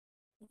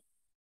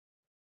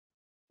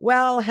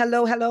Well,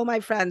 hello, my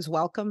friends.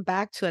 Welcome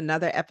back to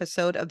another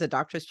episode of the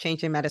Doctors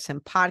Changing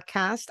Medicine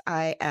podcast.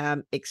 I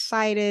am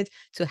excited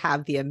to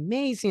have the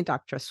amazing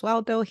Dr.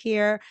 Sueldo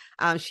here.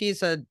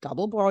 She's a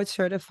double board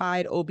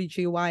certified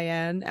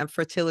OBGYN and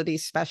fertility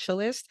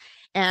specialist.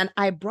 And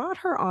I brought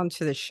her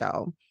onto the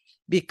show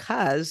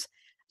because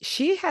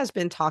she has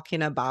been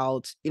talking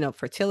about,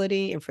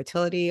 fertility,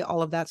 infertility,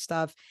 all of that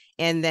stuff.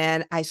 And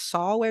then I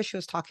saw where she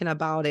was talking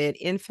about it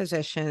in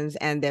physicians.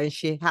 And then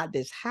she had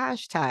this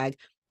hashtag,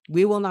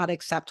 we will not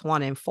accept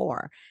 1 in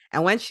 4.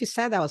 And when she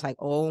said that, I was like,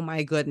 "Oh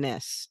my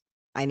goodness,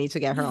 I need to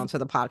get her onto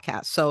the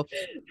podcast." So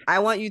I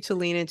want you to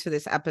lean into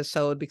this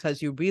episode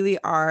because you really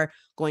are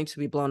going to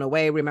be blown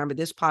away. Remember,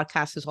 this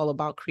podcast is all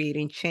about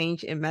creating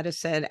change in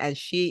medicine, and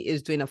she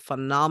is doing a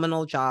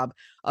phenomenal job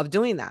of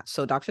doing that.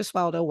 So Dr.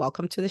 Swaldo,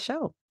 welcome to the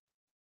show.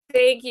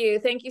 Thank you.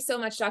 Thank you so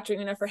much, Dr.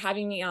 Una, for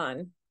having me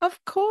on.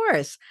 Of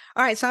course.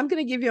 All right, so I'm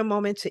going to give you a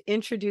moment to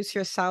introduce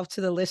yourself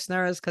to the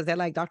listeners because they're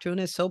like, "Dr.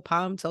 Una is so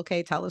pumped."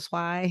 Okay, tell us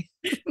why.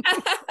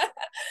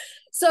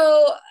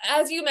 So,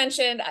 as you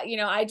mentioned,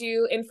 I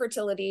do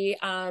infertility.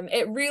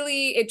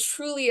 It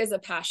truly is a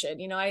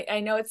passion. I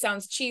know it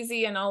sounds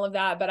cheesy and all of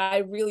that, but I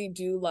really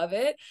do love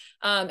it.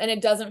 And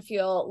it doesn't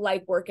feel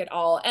like work at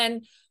all.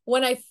 And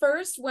when I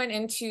first went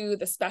into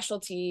the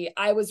specialty,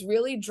 I was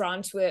really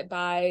drawn to it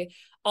by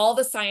all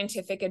the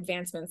scientific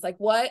advancements, like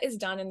what is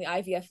done in the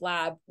IVF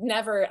lab.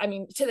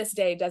 To this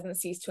day, doesn't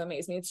cease to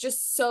amaze me. It's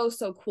just so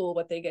cool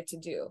what they get to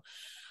do.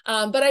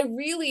 But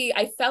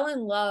I fell in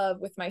love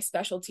with my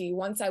specialty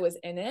once I was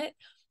in it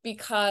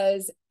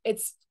because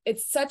it's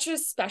such a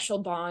special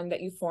bond that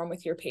you form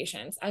with your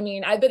patients. I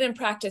mean, I've been in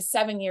practice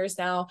 7 years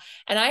now,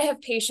 and I have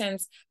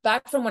patients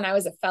back from when I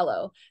was a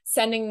fellow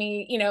sending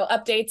me,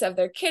 updates of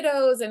their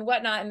kiddos and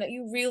whatnot, and that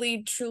you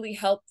really truly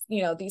help,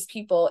 these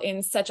people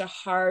in such a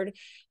hard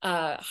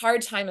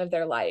time of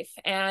their life.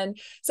 And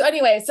so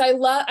anyway, so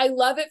I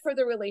love it for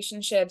the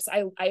relationships.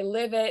 I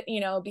live it,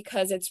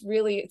 because it's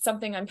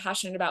something I'm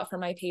passionate about for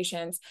my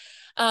patients.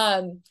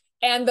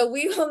 And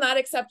we will not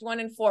accept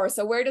 1 in 4.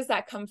 So where does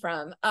that come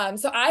from?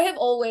 So I have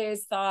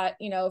always thought,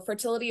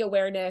 fertility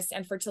awareness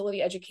and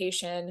fertility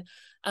education,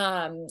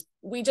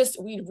 we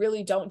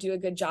really don't do a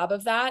good job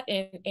of that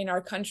in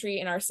our country,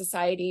 in our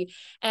society.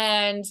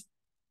 And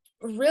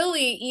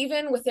really,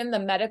 even within the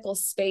medical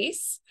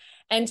space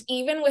and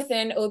even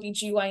within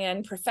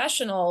OBGYN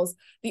professionals,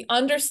 the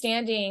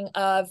understanding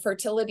of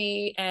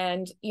fertility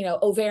and,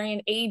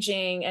 ovarian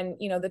aging and,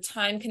 the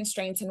time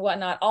constraints and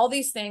whatnot, all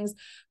these things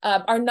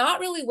are not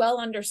really well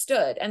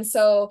understood. And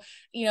so,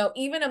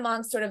 even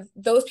amongst sort of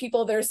those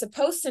people that are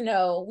supposed to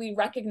know, we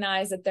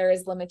recognize that there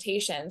is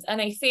limitations.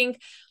 And I think,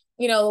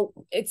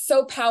 it's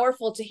so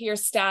powerful to hear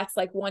stats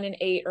like 1 in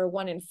 8 or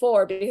 1 in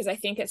 4, because I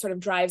think it sort of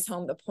drives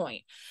home the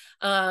point.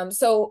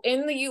 So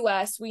in the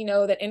US, we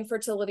know that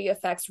infertility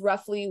affects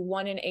roughly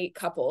 1 in 8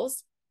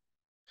 couples.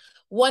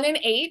 1 in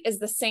 8 is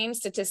the same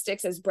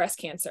statistics as breast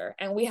cancer.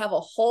 And we have a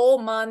whole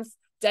month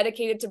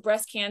dedicated to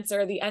breast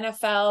cancer. The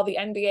NFL, the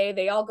NBA,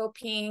 they all go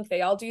pink,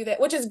 they all do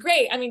that, which is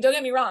great. I mean, don't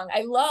get me wrong.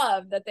 I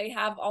love that they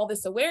have all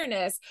this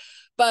awareness,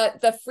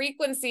 but the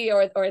frequency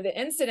or the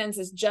incidence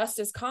is just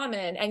as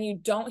common. And you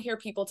don't hear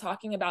people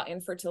talking about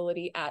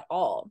infertility at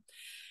all.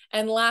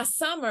 And last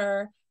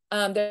summer,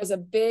 there was a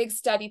big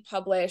study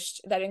published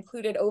that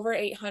included over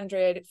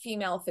 800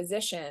 female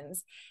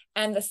physicians,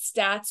 and the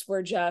stats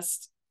were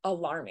just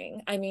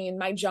alarming. I mean,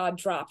 my jaw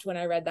dropped when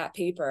I read that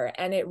paper,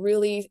 and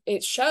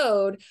it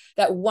showed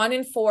that 1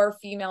 in 4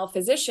 female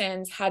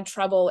physicians had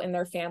trouble in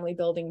their family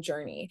building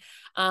journey.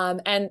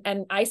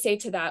 And I say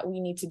to that, we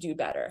need to do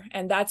better.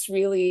 And that's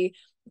really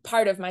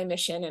part of my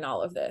mission in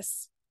all of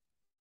this.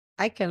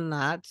 I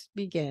cannot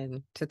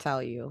begin to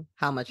tell you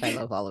how much I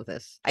love all of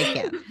this. I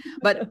can't.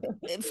 But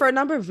for a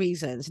number of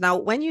reasons. Now,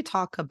 when you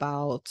talk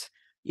about,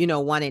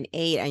 1 in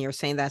 8, and you're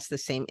saying that's the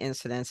same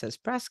incidence as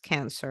breast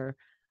cancer,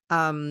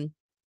 um,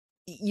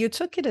 you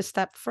took it a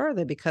step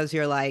further because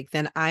you're like,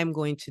 then I'm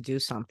going to do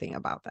something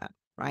about that,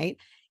 right?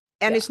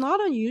 And Yeah. it's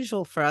not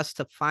unusual for us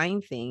to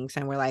find things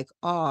and we're like,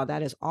 "Oh,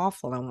 that is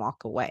awful," and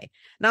walk away.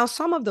 Now,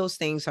 some of those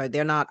things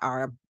they're not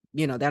our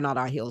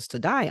heels to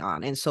die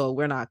on. And so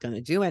we're not going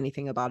to do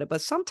anything about it.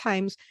 But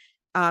sometimes,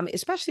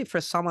 especially for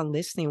someone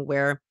listening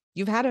where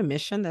you've had a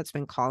mission that's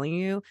been calling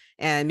you,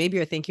 and maybe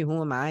you're thinking,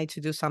 who am I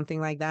to do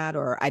something like that?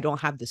 Or I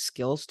don't have the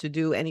skills to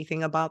do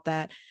anything about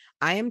that.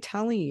 I am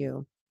telling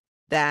you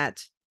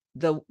that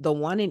the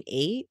 1 in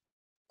 8,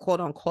 quote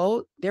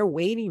unquote, they're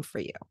waiting for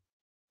you.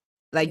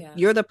 Like, Yeah.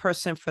 you're the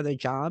person for the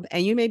job,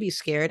 and you may be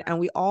scared, and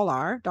we all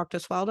are, Dr.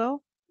 Swaldo.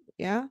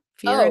 Yeah?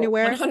 Fear Oh,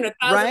 anywhere, right?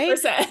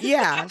 100,000%.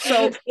 Yeah,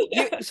 so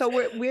Yeah.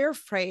 we're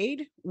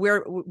afraid,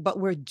 but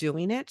we're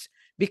doing it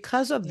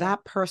because of Yeah.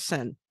 that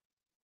person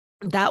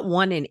that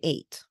 1 in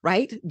 8,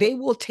 right? They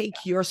will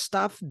take your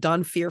stuff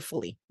done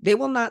fearfully. They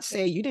will not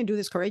say, you didn't do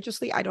this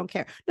courageously, I don't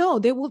care. No,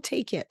 they will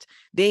take it.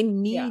 They Yeah.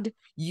 need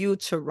you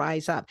to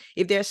rise up.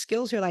 If there's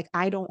skills you're like,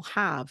 I don't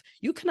have,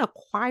 you can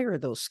acquire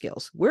those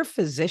skills. We're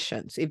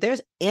physicians. If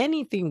there's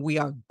anything we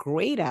are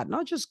great at,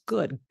 not just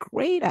good,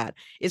 great at,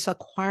 it's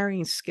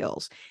acquiring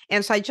skills.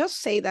 And so I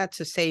just say that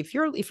to say, if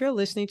you're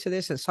listening to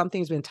this and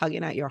something's been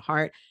tugging at your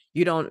heart,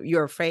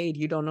 you're afraid,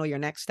 you don't know your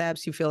next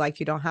steps, you feel like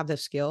you don't have the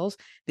skills,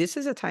 this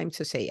is a time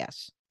to say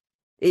yes.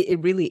 It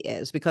really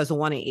is, because the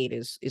 1 in 8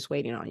 is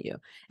waiting on you.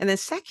 And then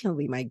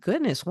secondly, my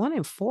goodness, 1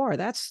 in 4,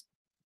 that's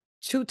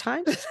 2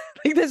 times,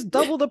 like that's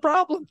double the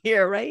problem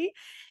here, right?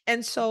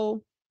 And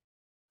so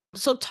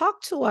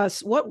talk to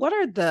us. What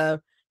are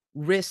the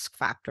risk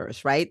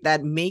factors, right,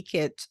 that make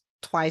it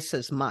twice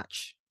as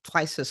much,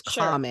 twice as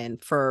Sure. common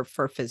for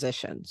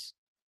physicians?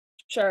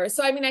 Sure.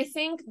 So, I mean, I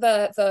think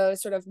the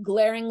sort of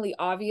glaringly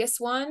obvious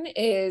one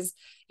is,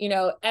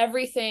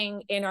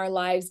 everything in our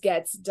lives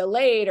gets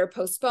delayed or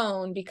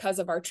postponed because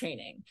of our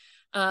training.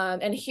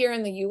 And here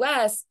in the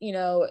US,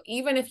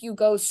 even if you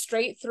go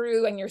straight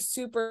through and you're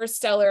super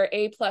stellar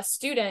A+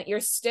 student, you're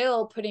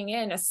still putting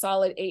in a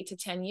solid 8 to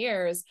 10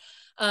 years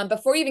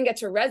before you even get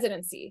to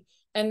residency.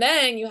 And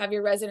then you have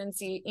your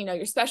residency,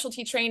 your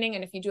specialty training.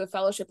 And if you do a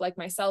fellowship like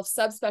myself,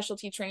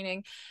 subspecialty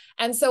training.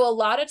 And so a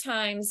lot of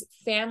times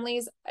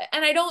families,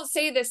 and I don't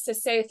say this to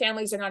say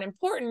families are not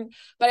important,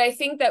 but I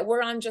think that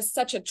we're on just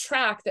such a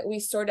track that we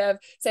sort of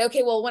say,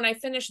 okay, well, when I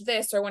finish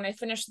this or when I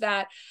finish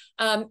that.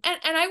 And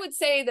I would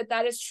say that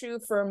that is true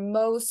for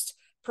most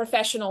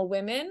professional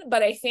women,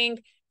 but I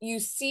think you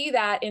see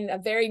that in a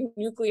very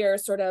nuclear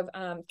sort of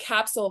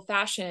capsule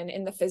fashion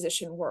in the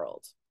physician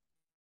world.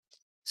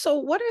 So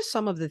what are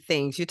some of the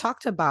things you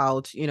talked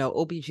about,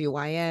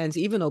 OBGYNs,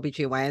 even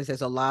OBGYNs,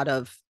 there's a lot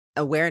of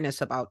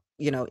awareness about,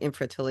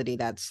 infertility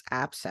that's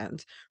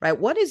absent, right?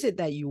 What is it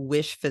that you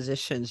wish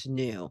physicians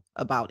knew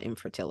about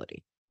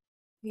infertility?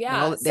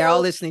 Yeah. They're all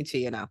So listening to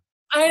you now.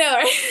 I know,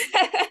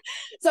 right?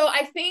 So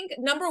I think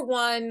number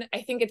one,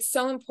 I think it's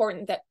so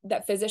important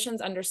that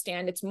physicians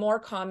understand it's more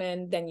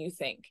common than you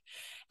think.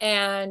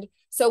 And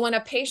so when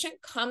a patient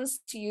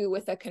comes to you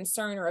with a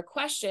concern or a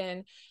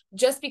question,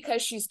 just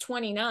because she's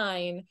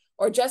 29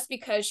 or just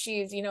because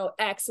she's,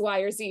 X, Y,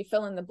 or Z,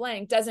 fill in the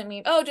blank, doesn't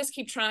mean, oh, just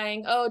keep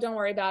trying. Oh, don't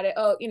worry about it.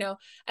 Oh,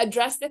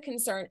 address the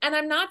concern. And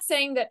I'm not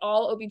saying that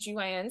all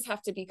OBGYNs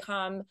have to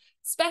become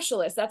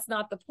specialists. That's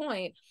not the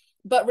point,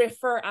 but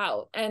refer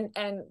out. And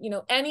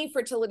any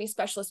fertility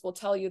specialist will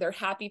tell you they're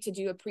happy to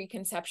do a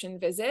preconception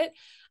visit,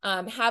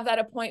 have that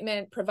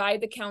appointment,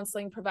 provide the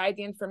counseling, provide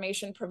the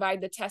information,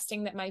 provide the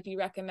testing that might be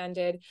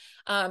recommended.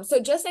 So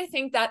just, I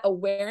think that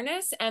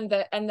awareness and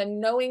the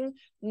knowing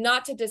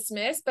not to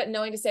dismiss, but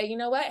knowing to say, you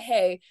know what,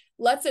 hey,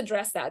 let's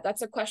address that.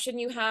 That's a question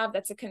you have.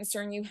 That's a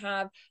concern you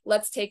have.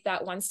 Let's take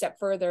that one step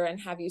further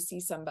and have you see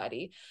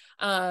somebody.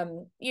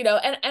 And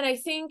I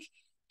think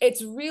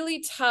it's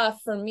really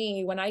tough for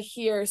me when I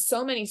hear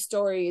so many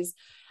stories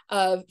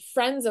of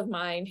friends of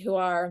mine who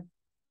are,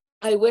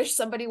 I wish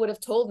somebody would have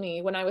told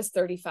me when I was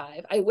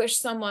 35. I wish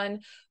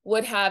someone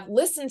would have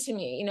listened to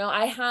me.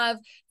 I have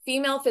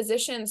female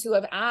physicians who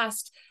have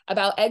asked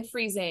about egg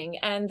freezing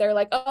and they're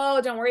like,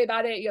 oh, don't worry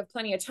about it. You have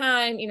plenty of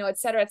time, et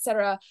cetera, et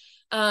cetera.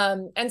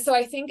 And so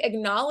I think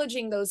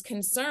acknowledging those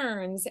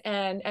concerns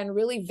and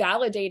really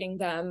validating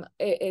them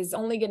is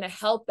only going to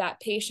help that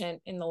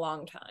patient in the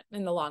long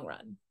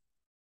run.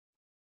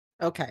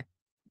 Okay.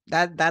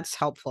 That's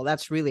helpful.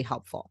 That's really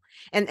helpful.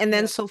 And then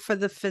Yeah. so for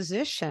the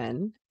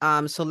physician,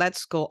 so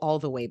let's go all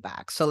the way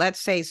back. So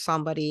let's say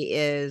somebody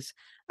is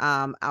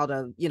got out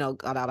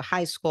of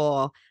high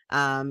school,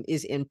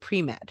 is in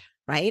pre-med,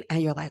 right?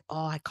 And you're like,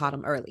 oh, I caught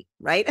him early,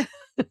 right?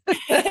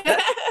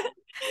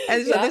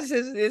 And so Yeah.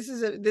 this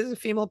is a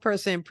female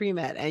person in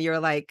pre-med, and you're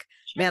like,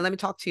 man, Sure. let me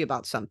talk to you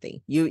about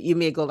something. You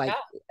may go like,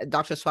 Yeah.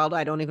 Dr. Swaldo,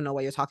 I don't even know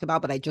what you're talking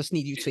about, but I just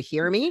need you to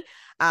hear me.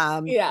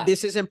 Yeah.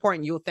 This is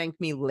important. You'll thank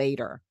me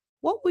later.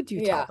 What would you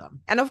tell Yeah.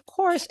 them? And of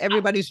course,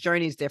 everybody's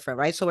journey is different,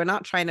 right? So we're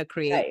not trying to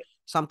create Right.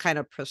 some kind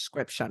of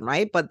prescription,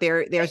 right? But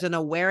there's Right. an Right.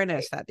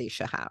 awareness that they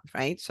should have,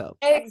 right? So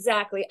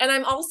Exactly. And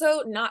I'm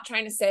also not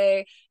trying to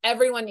say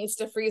everyone needs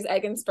to freeze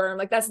egg and sperm.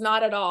 Like that's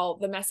not at all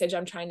the message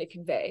I'm trying to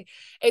convey.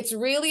 It's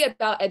really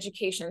about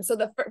education. So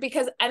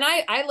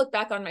I look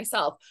back on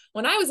myself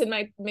when I was in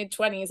my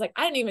mid-20s, like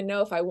I didn't even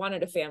know if I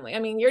wanted a family. I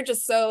mean, you're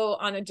just so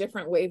on a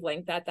different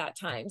wavelength at that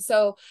time.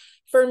 So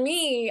for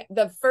me,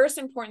 the first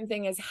important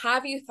thing is,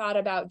 have you thought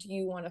about, do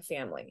you want a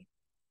family?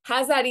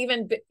 Has that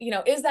even,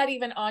 is that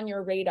even on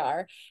your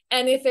radar?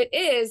 And if it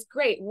is,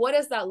 great. What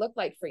does that look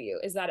like for you?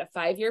 Is that a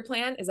 5-year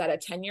plan? Is that a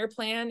 10-year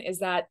plan? Is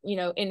that,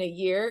 in a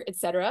year, et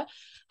cetera?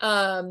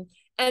 And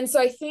so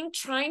I think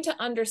trying to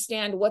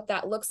understand what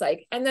that looks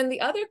like. And then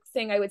the other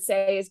thing I would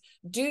say is,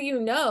 do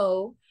you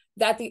know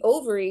that the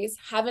ovaries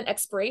have an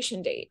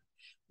expiration date?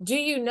 do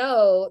you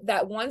know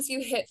that once you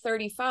hit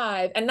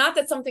 35, and not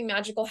that something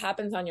magical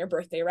happens on your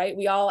birthday, right?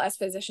 We all, as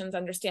physicians,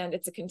 understand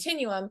it's a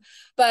continuum,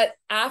 but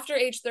after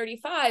age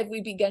 35,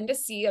 we begin to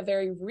see a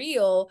very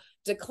real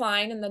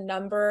decline in the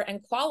number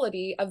and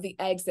quality of the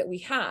eggs that we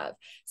have.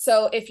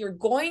 So if you're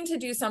going to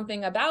do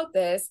something about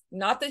this,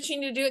 not that you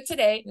need to do it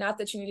today, not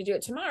that you need to do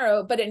it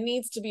tomorrow, but it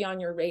needs to be on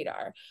your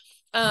radar.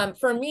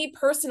 For me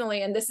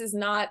personally, and this is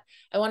not,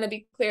 I want to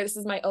be clear, this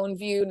is my own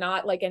view,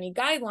 not like any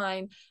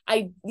guideline.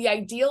 The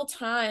ideal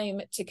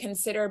time to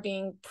consider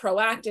being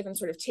proactive and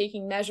sort of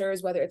taking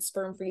measures, whether it's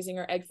sperm freezing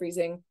or egg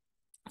freezing,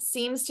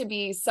 seems to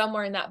be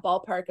somewhere in that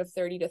ballpark of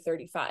 30 to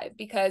 35,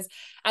 because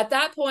at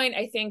that point,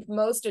 I think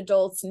most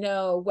adults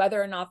know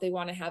whether or not they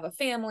want to have a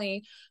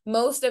family.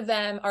 Most of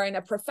them are in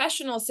a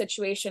professional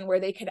situation where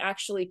they could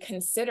actually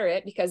consider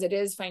it, because it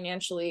is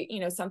financially,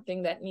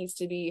 something that needs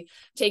to be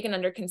taken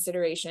under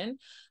consideration.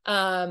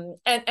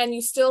 And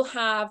you still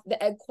have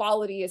the egg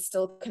quality is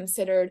still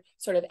considered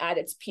sort of at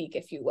its peak,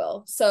 if you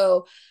will.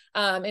 So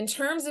in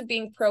terms of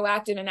being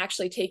proactive and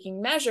actually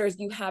taking measures,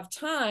 you have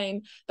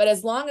time, but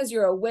as long as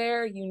you're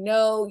aware,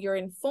 you're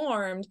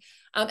informed.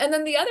 And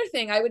then the other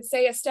thing I would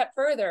say a step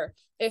further,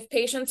 if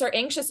patients are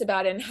anxious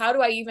about it, and how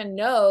do I even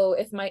know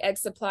if my egg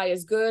supply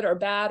is good or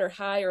bad or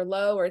high or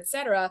low or et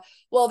cetera?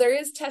 Well, there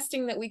is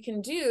testing that we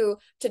can do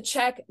to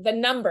check the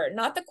number,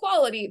 not the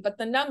quality, but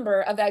the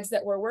number of eggs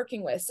that we're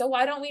working with. So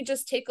why don't we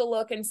just take a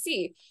look and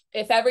see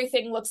if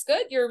everything looks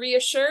good, you're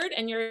reassured,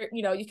 and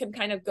you can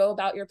kind of go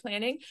about your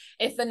planning.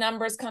 If the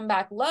numbers come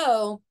back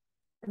low,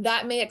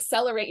 that may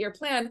accelerate your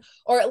plan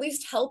or at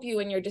least help you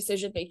in your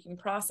decision-making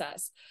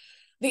process.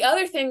 The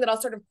other thing that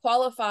I'll sort of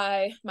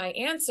qualify my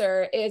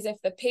answer is if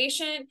the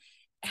patient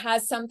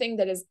has something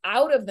that is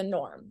out of the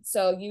norm.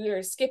 So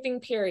you're skipping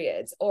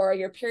periods, or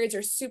your periods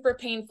are super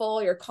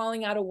painful, you're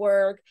calling out of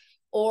work,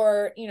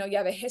 or, you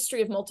have a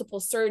history of multiple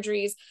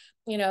surgeries.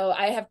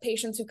 I have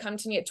patients who come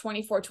to me at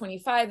 24,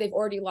 25, they've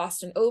already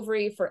lost an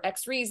ovary for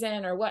X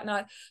reason or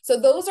whatnot. So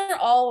those are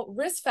all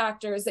risk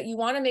factors that you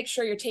want to make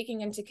sure you're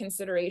taking into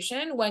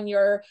consideration when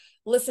you're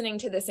listening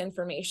to this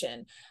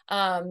information.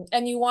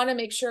 And you want to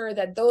make sure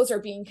that those are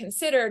being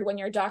considered when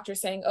your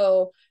doctor's saying,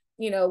 oh,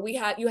 you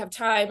have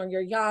time, or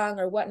you're young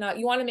or whatnot.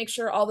 You want to make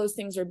sure all those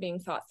things are being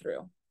thought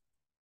through.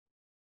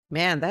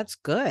 Man, that's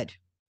good.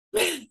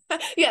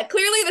 Yeah,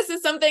 clearly this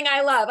is something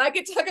I love. I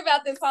could talk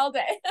about this all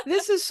day.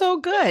 This is so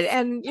good.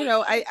 And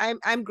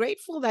I'm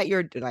grateful that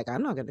you're like,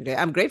 I'm not gonna do it.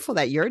 I'm grateful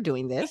that you're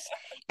doing this.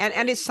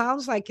 And it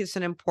sounds like it's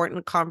an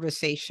important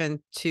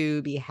conversation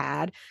to be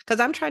had. Because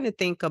I'm trying to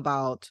think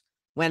about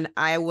when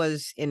I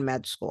was in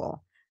med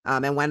school,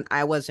 and when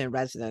I was in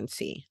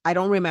residency. I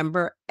don't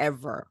remember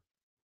ever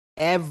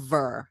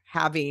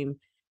having,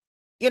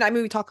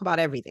 we talk about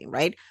everything,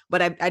 right?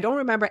 But I don't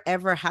remember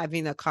ever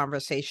having a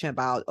conversation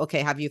about, okay,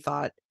 have you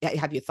thought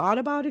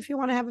about if you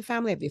want to have a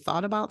family? Have you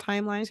thought about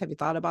timelines? Have you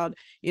thought about,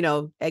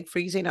 egg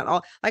freezing and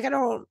all? Like, I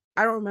don't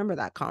remember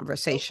that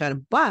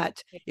conversation.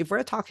 But if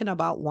we're talking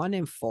about 1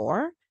 in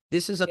 4,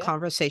 this is a Yeah.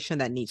 conversation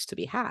that needs to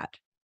be had,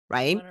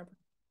 right? 100%.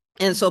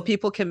 And so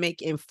people can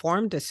make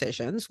informed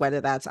decisions, whether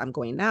that's I'm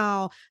going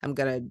now, I'm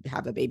going to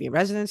have a baby in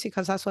residency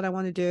because that's what I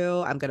want to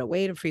do. I'm going to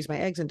wait and freeze my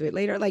eggs and do it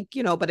later. Like,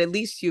 but at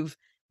least you've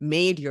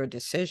made your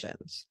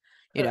decisions,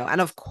 Correct.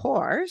 and of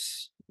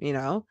course,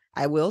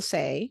 I will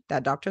say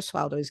that Dr.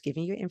 Sueldo is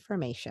giving you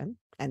information,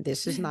 and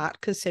this is not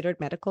considered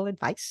medical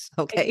advice.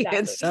 Okay.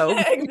 And Exactly. so,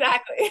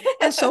 Exactly.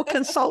 and so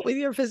consult with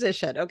your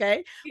physician.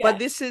 Okay. But Yes.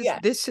 this is,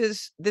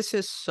 Yes. this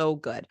is so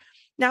good.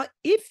 Now,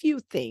 if you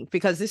think,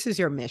 because this is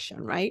your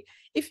mission, right?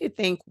 If you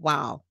think,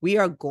 wow, we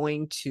are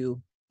going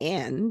to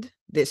end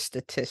this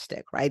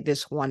statistic, right?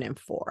 This 1 in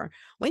 4,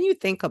 when you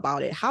think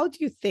about it, how do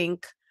you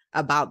think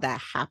about that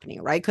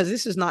happening, right? Because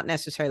this is not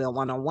necessarily a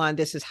one-on-one.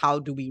 This is how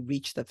do we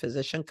reach the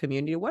physician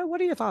community?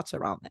 What are your thoughts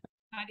around that?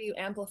 How do you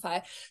amplify?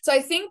 So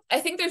I think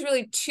there's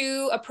really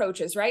two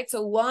approaches, right?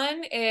 So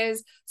one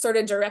is sort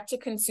of direct to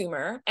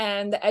consumer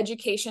and the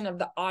education of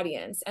the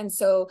audience. And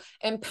so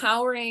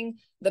empowering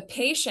the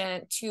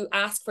patient to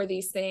ask for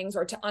these things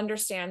or to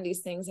understand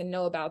these things and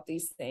know about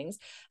these things,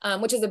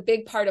 which is a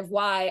big part of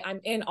why I'm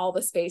in all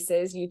the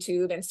spaces,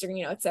 YouTube,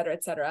 Instagram, et cetera,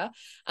 et cetera.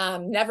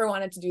 Never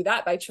wanted to do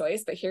that by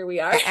choice, but here we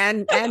are.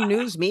 And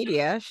news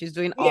media. She's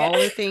doing Yeah. all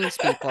the things,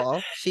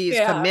 people. She's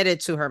Yeah. committed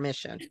to her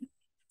mission.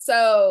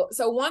 So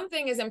one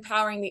thing is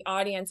empowering the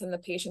audience and the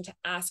patient to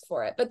ask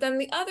for it. But then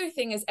the other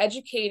thing is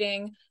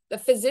educating the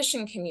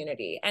physician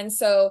community. And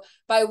so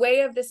by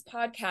way of this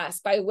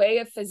podcast, by way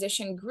of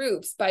physician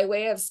groups, by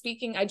way of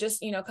speaking, I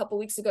just, a couple of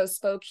weeks ago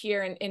spoke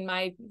here in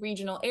my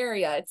regional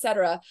area, et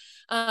cetera,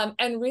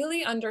 and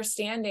really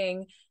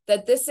understanding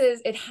that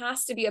it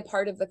has to be a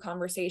part of the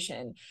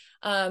conversation.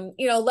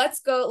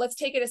 Let's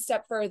take it a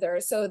step further.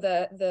 So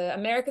the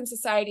American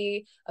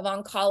Society of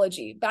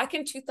Oncology, back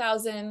in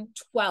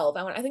 2012,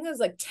 I think it was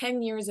like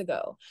 10 years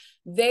ago,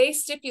 they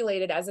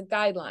stipulated as a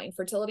guideline,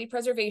 fertility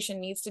preservation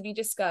needs to be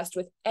discussed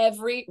with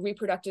every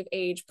reproductive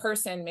age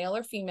person, male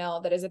or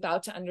female, that is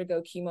about to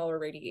undergo chemo or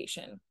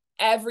radiation.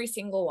 Every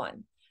single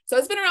one. So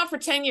it's been around for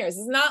 10 years.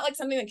 It's not like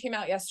something that came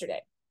out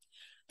yesterday.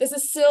 this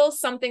is still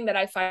something that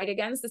I fight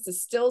against. This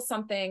is still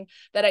something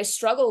that I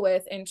struggle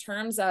with in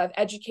terms of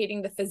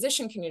educating the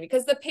physician community,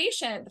 because the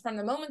patient, from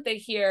the moment they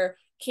hear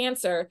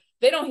cancer,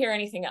 they don't hear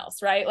anything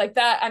else, right? Like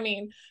that. I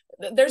mean,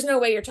 there's no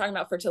way you're talking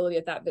about fertility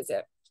at that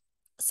visit.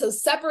 So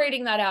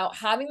separating that out,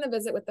 having the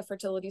visit with the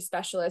fertility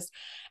specialist,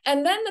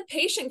 and then the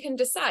patient can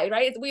decide,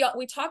 right?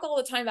 We talk all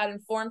the time about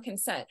informed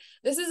consent.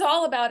 This is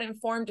all about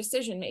informed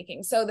decision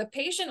making. So the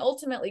patient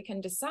ultimately can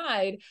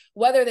decide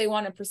whether they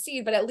want to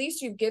proceed, but at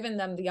least you've given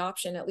them the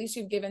option. At least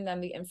you've given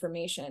them the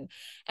information.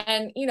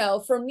 And, you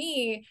know, for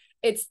me,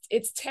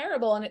 it's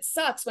terrible and it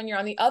sucks when you're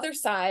on the other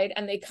side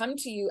and they come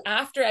to you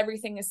after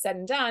everything is said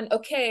and done.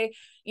 Okay,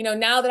 you know,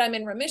 now that I'm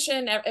in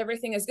remission,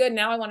 everything is good.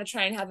 Now I want to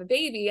try and have a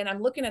baby. And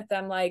I'm looking at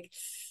them like,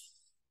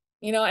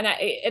 you know, and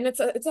it's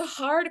a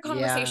hard Yeah.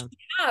 conversation to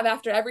have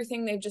after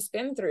everything they've just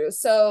been through.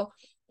 So,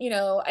 you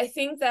know, I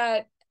think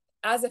that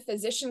as a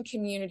physician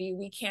community,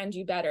 we can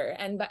do better.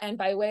 And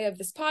by way of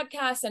this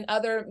podcast and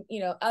other, you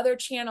know, other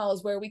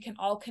channels where we can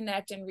all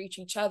connect and reach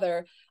each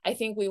other, I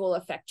think we will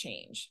affect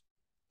change.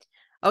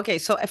 Okay,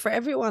 so for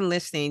everyone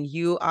listening,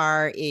 you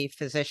are a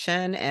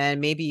physician and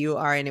maybe you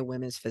are in a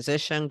women's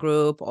physician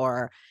group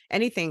or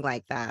anything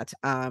like that.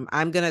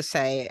 I'm gonna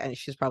say, and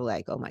she's probably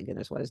like, "Oh my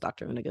goodness, what is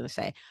Dr. Una gonna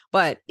say?"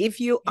 But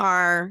if you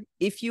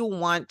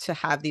want to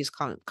have these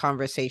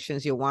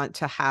conversations, you want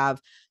to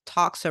have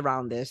talks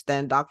around this,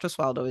 then Dr.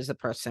 Swaldo is the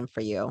person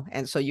for you,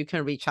 and so you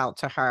can reach out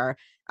to her.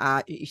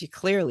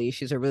 Clearly,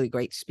 she's a really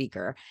great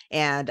speaker,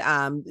 and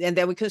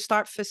then we could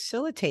start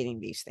facilitating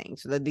these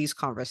things, these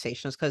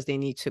conversations, because they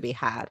need to be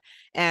had.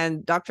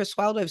 And Dr.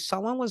 Swaldo, if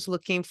someone was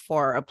looking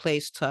for a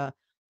place to,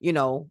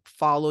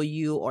 follow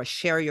you or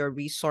share your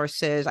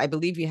resources, I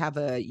believe you have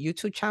a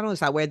YouTube channel.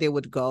 Is that where they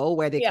would go,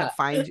 where they can Yeah.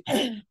 find?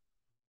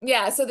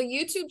 Yeah, so the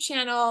YouTube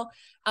channel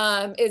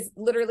is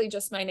literally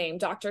just my name,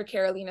 Dr.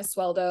 Carolina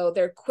Sueldo.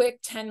 They're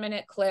quick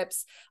 10-minute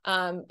clips.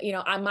 You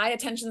know, my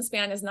attention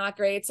span is not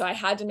great, so I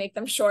had to make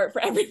them short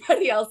for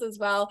everybody else as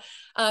well.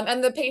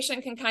 And the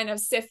patient can kind of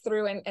sift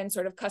through and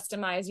sort of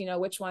customize, you know,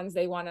 which ones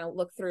they want to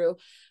look through.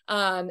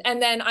 And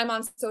then I'm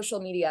on social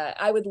media.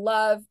 I would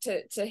love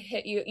to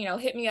hit you, you know,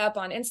 hit me up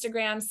on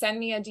Instagram, send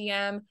me a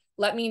DM,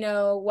 let me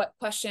know what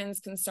questions,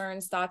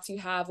 concerns, thoughts you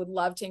have. Would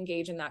love to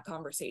engage in that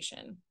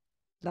conversation.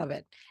 Love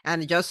it.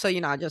 And just so you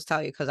know, I'll just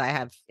tell you because I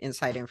have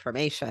inside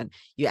information.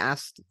 You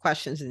ask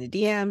questions in the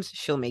DMs,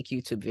 she'll make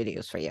YouTube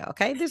videos for you.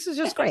 Okay. This is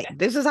just great.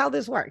 This is how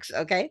this works.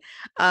 Okay.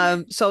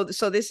 So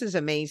this is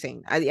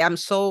amazing. I'm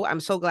so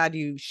glad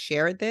you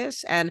shared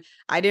this. And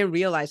I didn't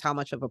realize how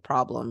much of a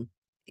problem,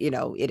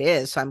 it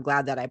is. So I'm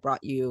glad that I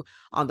brought you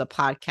on the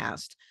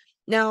podcast.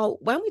 Now,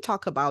 when we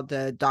talk about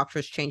the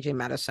Doctors Changing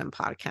Medicine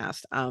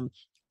podcast,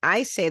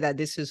 I say that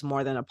this is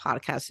more than a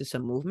podcast, it's a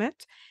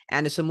movement,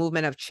 and it's a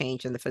movement of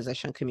change in the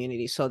physician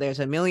community. So there's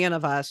a million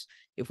of us.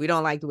 If we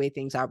don't like the way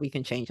things are, we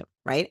can change them,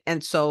 right?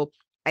 And so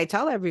I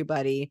tell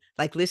everybody,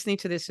 like, listening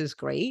to this is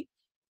great,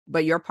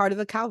 but you're part of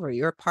the Calvary,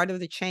 you're part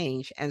of the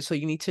change. And so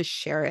you need to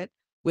share it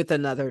with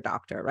another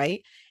doctor,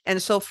 right?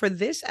 And so for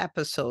this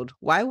episode,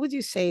 why would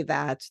you say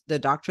that the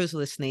doctors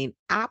listening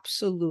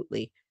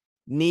absolutely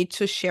need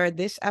to share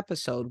this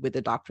episode with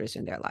the doctors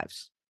in their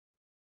lives?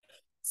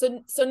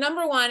 So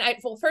number one,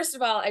 well, first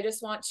of all, I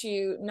just want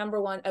to,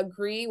 number one,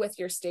 agree with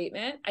your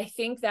statement. I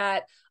think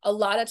that a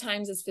lot of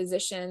times as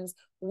physicians,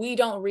 we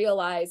don't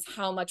realize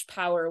how much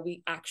power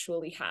we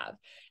actually have.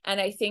 And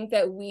I think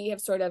that we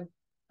have sort of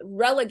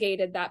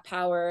relegated that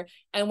power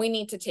and we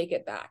need to take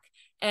it back.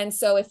 And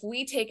so if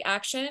we take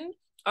action,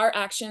 our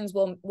actions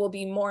will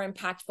be more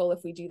impactful if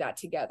we do that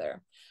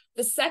together.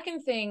 The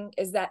second thing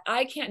is that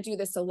I can't do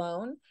this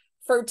alone.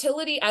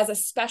 Fertility as a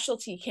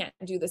specialty can't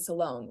do this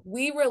alone.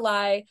 We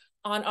rely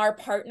on our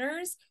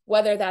partners,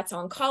 whether that's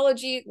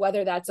oncology,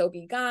 whether that's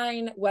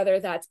OB-GYN, whether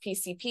that's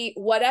PCP,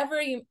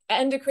 whatever you,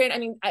 endocrine, I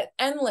mean, an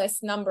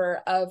endless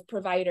number of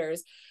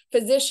providers,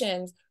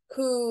 physicians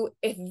who,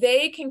 if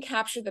they can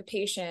capture the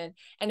patient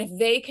and if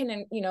they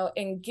can, you know,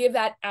 and give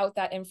that out,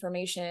 that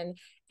information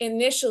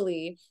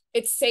initially,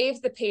 it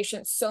saves the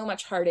patient so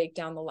much heartache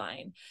down the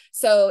line.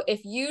 So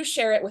if you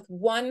share it with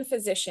one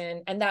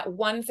physician and that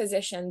one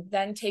physician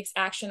then takes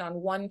action on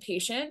one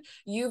patient,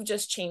 you've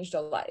just changed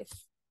a life.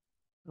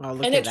 Oh,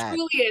 look And at it that.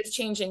 truly is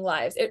changing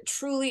lives. It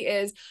truly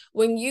is.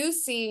 When you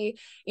see,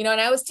 you know,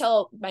 and I always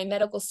tell my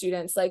medical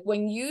students, like,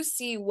 when you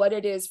see what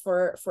it is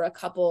for a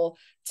couple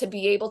to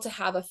be able to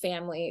have a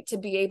family, to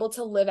be able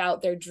to live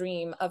out their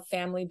dream of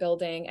family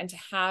building and to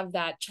have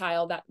that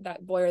child,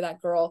 that boy or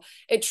that girl,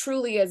 it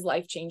truly is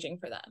life-changing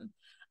for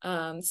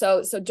them.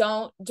 So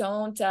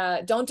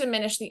don't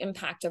diminish the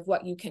impact of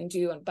what you can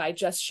do by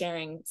just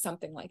sharing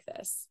something like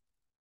this.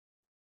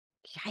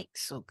 Yikes,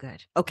 so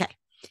good. Okay.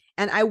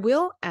 And I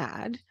will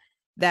add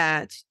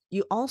that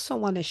you also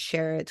want to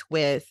share it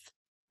with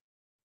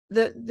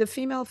the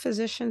female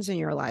physicians in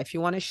your life.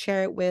 You want to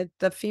share it with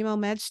the female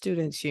med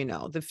students,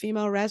 the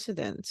female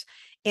residents,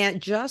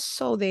 and just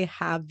so they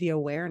have the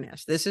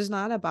awareness. This is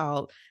not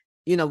about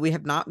we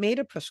have not made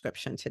a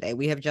prescription today.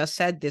 We have just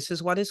said this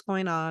is what is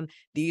going on.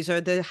 These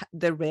are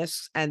the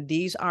risks, and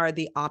these are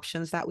the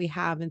options that we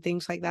have, and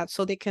things like that.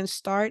 So they can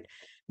start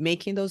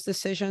making those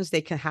decisions.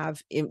 They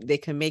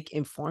can make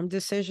informed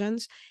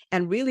decisions,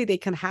 and really they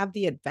can have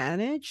the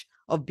advantage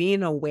of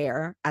being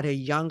aware at a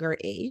younger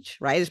age,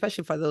 right?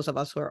 Especially for those of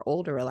us who are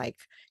older, like,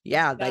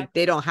 yeah, like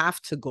they Exactly. don't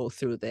have to go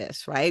through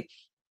this, right?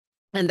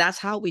 And that's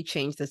how we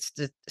change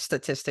the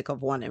statistic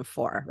of 1 in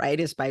 4, right?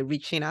 Is by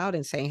reaching out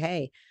and saying,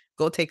 "Hey,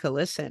 go take a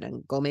listen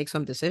and go make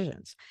some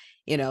decisions."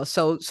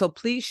 So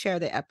please share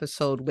the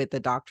episode with the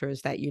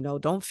doctors that you know.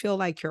 Don't feel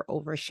like you're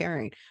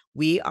oversharing.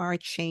 We are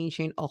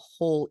changing a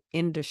whole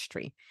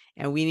industry,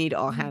 and we need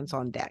all hands Mhm.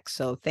 on deck.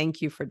 So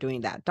thank you for doing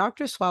that.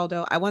 Dr.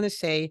 Swaldo, I want to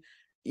say,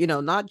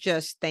 not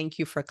just thank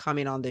you for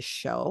coming on the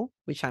show,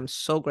 which I'm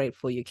so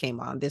grateful you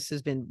came on. This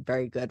has been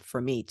very good for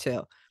me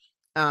too.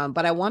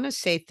 But I want to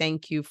say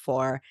thank you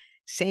for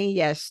saying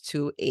yes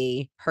to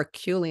a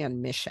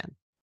Herculean mission,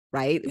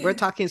 right? We're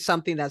talking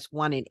something that's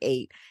 1 in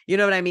 8. You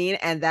know what I mean?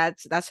 And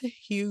that's a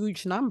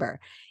huge number.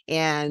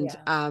 And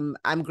Yeah.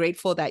 I'm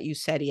grateful that you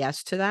said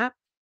yes to that,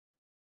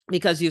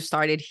 because you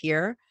started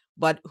here,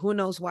 but who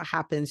knows what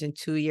happens in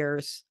 2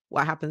 years,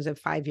 what happens in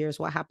 5 years,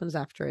 what happens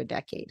after a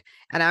decade.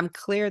 And I'm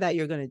clear that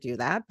you're gonna do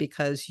that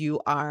because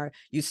you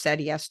said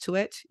yes to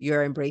it,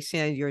 you're embracing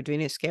it, you're doing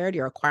it scared,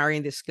 you're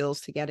acquiring the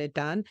skills to get it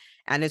done,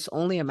 and it's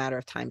only a matter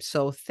of time.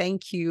 So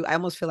thank you. I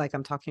almost feel like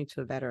I'm talking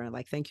to a veteran,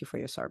 like, thank you for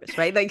your service,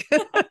 right? Like,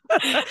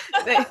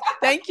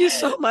 thank you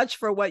so much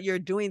for what you're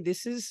doing.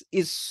 This is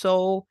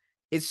so,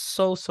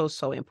 so,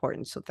 so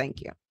important. So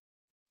thank you.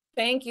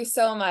 Thank you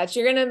so much.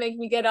 You're gonna make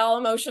me get all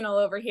emotional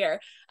over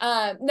here.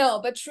 No,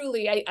 but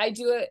truly, I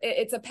do it.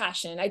 It's a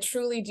passion. I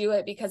truly do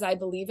it because I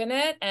believe in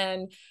it.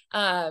 And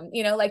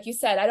like you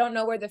said, I don't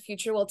know where the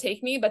future will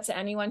take me, but to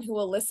anyone who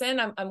will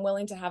listen, I'm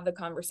willing to have the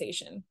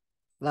conversation.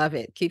 Love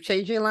it. Keep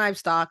changing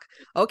lives, doc.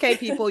 Okay,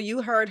 people,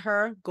 you heard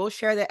her. Go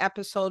share the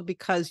episode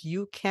because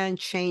you can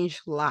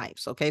change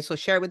lives. Okay, so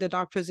share it with the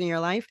doctors in your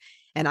life.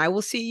 And I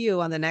will see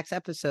you on the next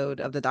episode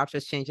of the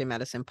Doctors Changing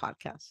Medicine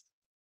podcast.